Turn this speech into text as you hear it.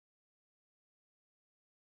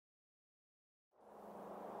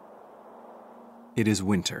It is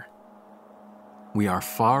winter. We are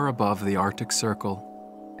far above the Arctic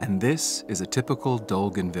Circle, and this is a typical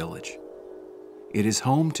Dolgan village. It is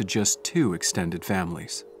home to just 2 extended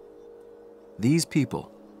families. These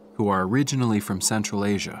people, who are originally from Central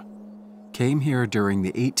Asia, came here during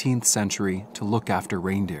the 18th century to look after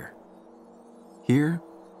reindeer. Here,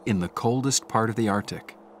 in the coldest part of the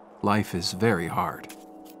Arctic, life is very hard.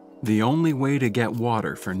 The only way to get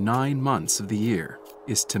water for 9 months of the year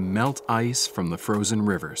is to melt ice from the frozen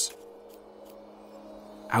rivers.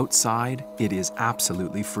 Outside, it is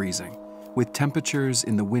absolutely freezing, with temperatures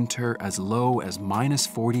in the winter as low as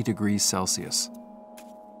 -40 degrees Celsius.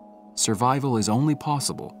 Survival is only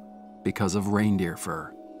possible because of reindeer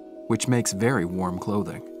fur, which makes very warm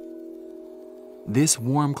clothing. This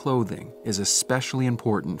warm clothing is especially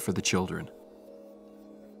important for the children.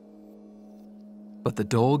 But the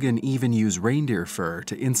Dolgan even use reindeer fur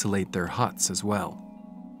to insulate their huts as well.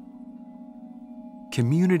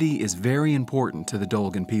 Community is very important to the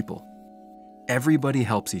Dolgan people. Everybody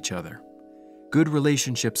helps each other. Good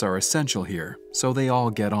relationships are essential here, so they all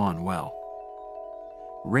get on well.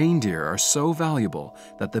 Reindeer are so valuable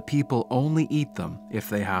that the people only eat them if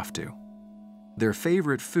they have to. Their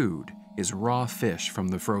favorite food is raw fish from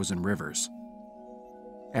the frozen rivers.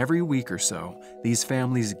 Every week or so, these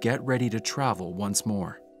families get ready to travel once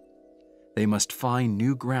more. They must find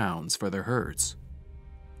new grounds for their herds.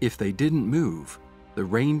 If they didn't move, the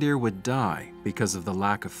reindeer would die because of the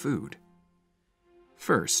lack of food.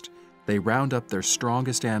 First, they round up their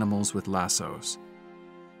strongest animals with lassos.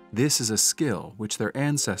 This is a skill which their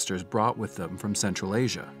ancestors brought with them from Central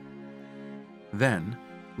Asia. Then,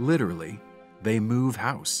 literally, they move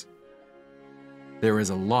house. There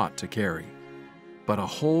is a lot to carry, but a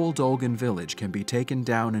whole Dolgan village can be taken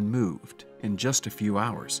down and moved in just a few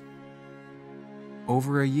hours.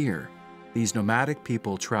 Over a year, these nomadic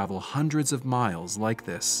people travel hundreds of miles like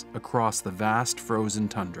this across the vast frozen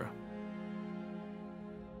tundra.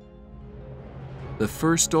 The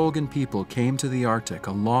first Dolgan people came to the Arctic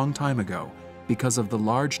a long time ago because of the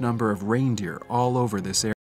large number of reindeer all over this area.